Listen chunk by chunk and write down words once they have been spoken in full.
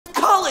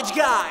college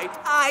guy.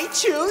 I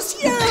choose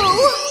you.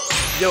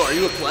 Yo, are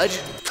you a pledge?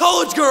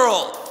 College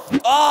girl,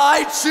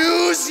 I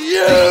choose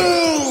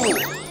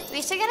you!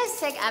 We should get a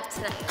sig up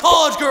tonight.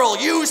 College girl,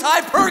 use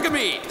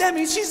hypergamy! That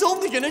means she's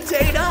only gonna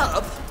date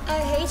up.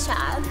 Hey,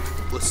 Chad.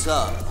 What's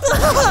up?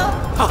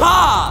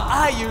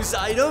 Haha! I use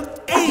item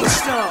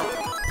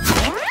H-Stone.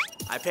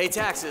 I pay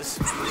taxes.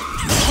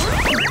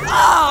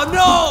 Oh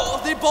no!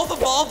 They both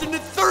evolved into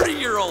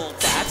 30-year-olds!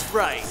 That's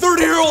right.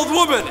 30-year-old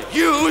woman,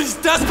 use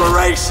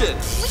desperation!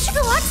 We should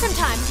go out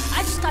sometime.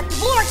 I just got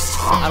divorced.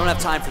 I don't have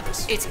time for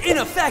this. It's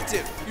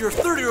ineffective. Your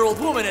 30-year-old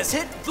woman has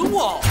hit the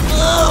wall.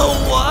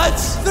 Oh, what?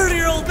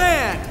 30-year-old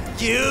man,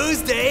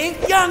 use date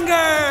younger.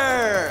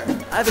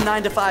 I have a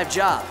 9-to-5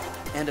 job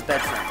and a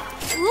bed frame.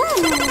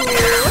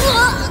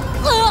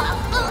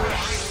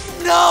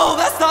 No,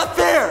 that's not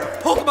fair!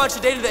 Pokemon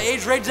should date at the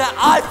age range that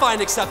I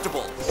find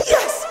acceptable.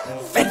 Yes!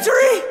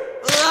 Victory!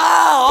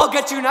 Ah, I'll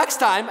get you next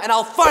time, and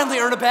I'll finally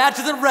earn a badge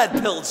to the Red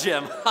Pill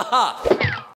Gym. Haha.